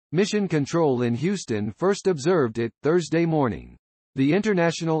Mission Control in Houston first observed it Thursday morning. The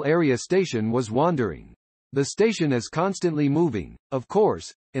International Area Station was wandering. The station is constantly moving, of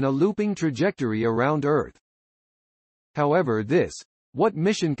course, in a looping trajectory around Earth. However, what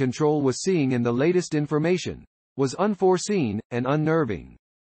Mission Control was seeing in the latest information, was unforeseen and unnerving.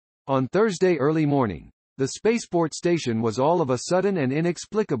 On Thursday early morning, the spaceport station was all of a sudden and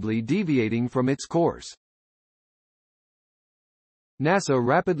inexplicably deviating from its course. NASA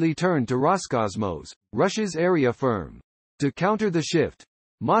rapidly turned to Roscosmos, Russia's area firm. To counter the shift,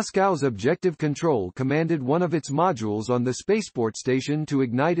 Moscow's Objective Control commanded one of its modules on the spaceport station to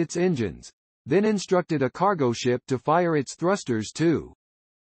ignite its engines, then instructed a cargo ship to fire its thrusters too.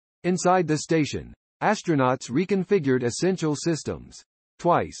 Inside the station, astronauts reconfigured essential systems.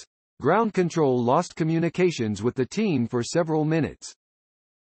 Twice, ground control lost communications with the team for several minutes.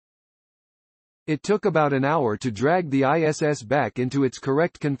 It took about an hour to drag the ISS back into its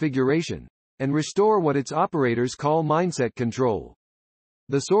correct configuration, and restore what its operators call mindset control.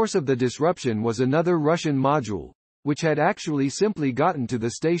 The source of the disruption was another Russian module, which had actually simply gotten to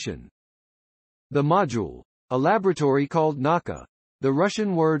the station. The module, a laboratory called Nauka, the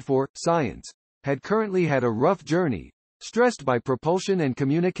Russian word for science, had currently had a rough journey, stressed by propulsion and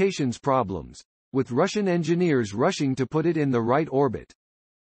communications problems, with Russian engineers rushing to put it in the right orbit.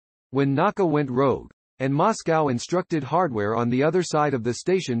 When Nauka went rogue, and Moscow instructed hardware on the other side of the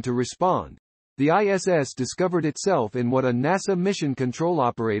station to respond, the ISS discovered itself in what a NASA mission control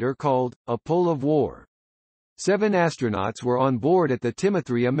operator called a pull of war. 7 astronauts were on board at the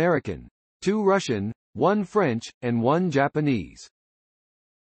Timothy American, 2 Russian, 1 French, and 1 Japanese.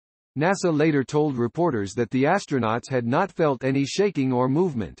 NASA later told reporters that the astronauts had not felt any shaking or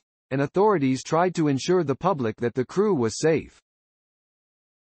movement, and authorities tried to ensure the public that the crew was safe.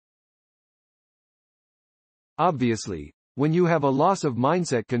 Obviously, when you have a loss of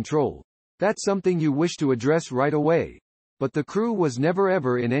mindset control, that's something you wish to address right away, but the crew was never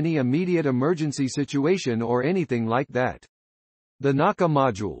ever in any immediate emergency situation or anything like that. The Nauka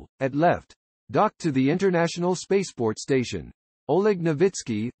module, at left, docked to the International Spaceport Station, Oleg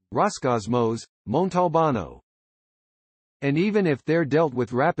Novitsky, Roscosmos, Montalbano. And even if they're dealt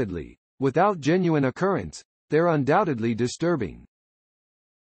with rapidly, without genuine occurrence, they're undoubtedly disturbing.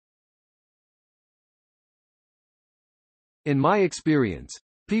 In my experience,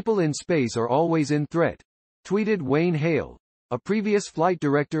 people in space are always in threat, tweeted Wayne Hale, a previous flight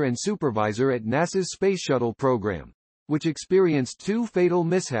director and supervisor at NASA's Space Shuttle program, which experienced 2 fatal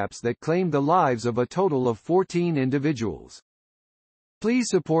mishaps that claimed the lives of a total of 14 individuals. Please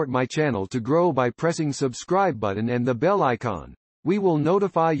support my channel to grow by pressing subscribe button and the bell icon. We will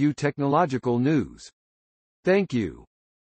notify you technological news. Thank you.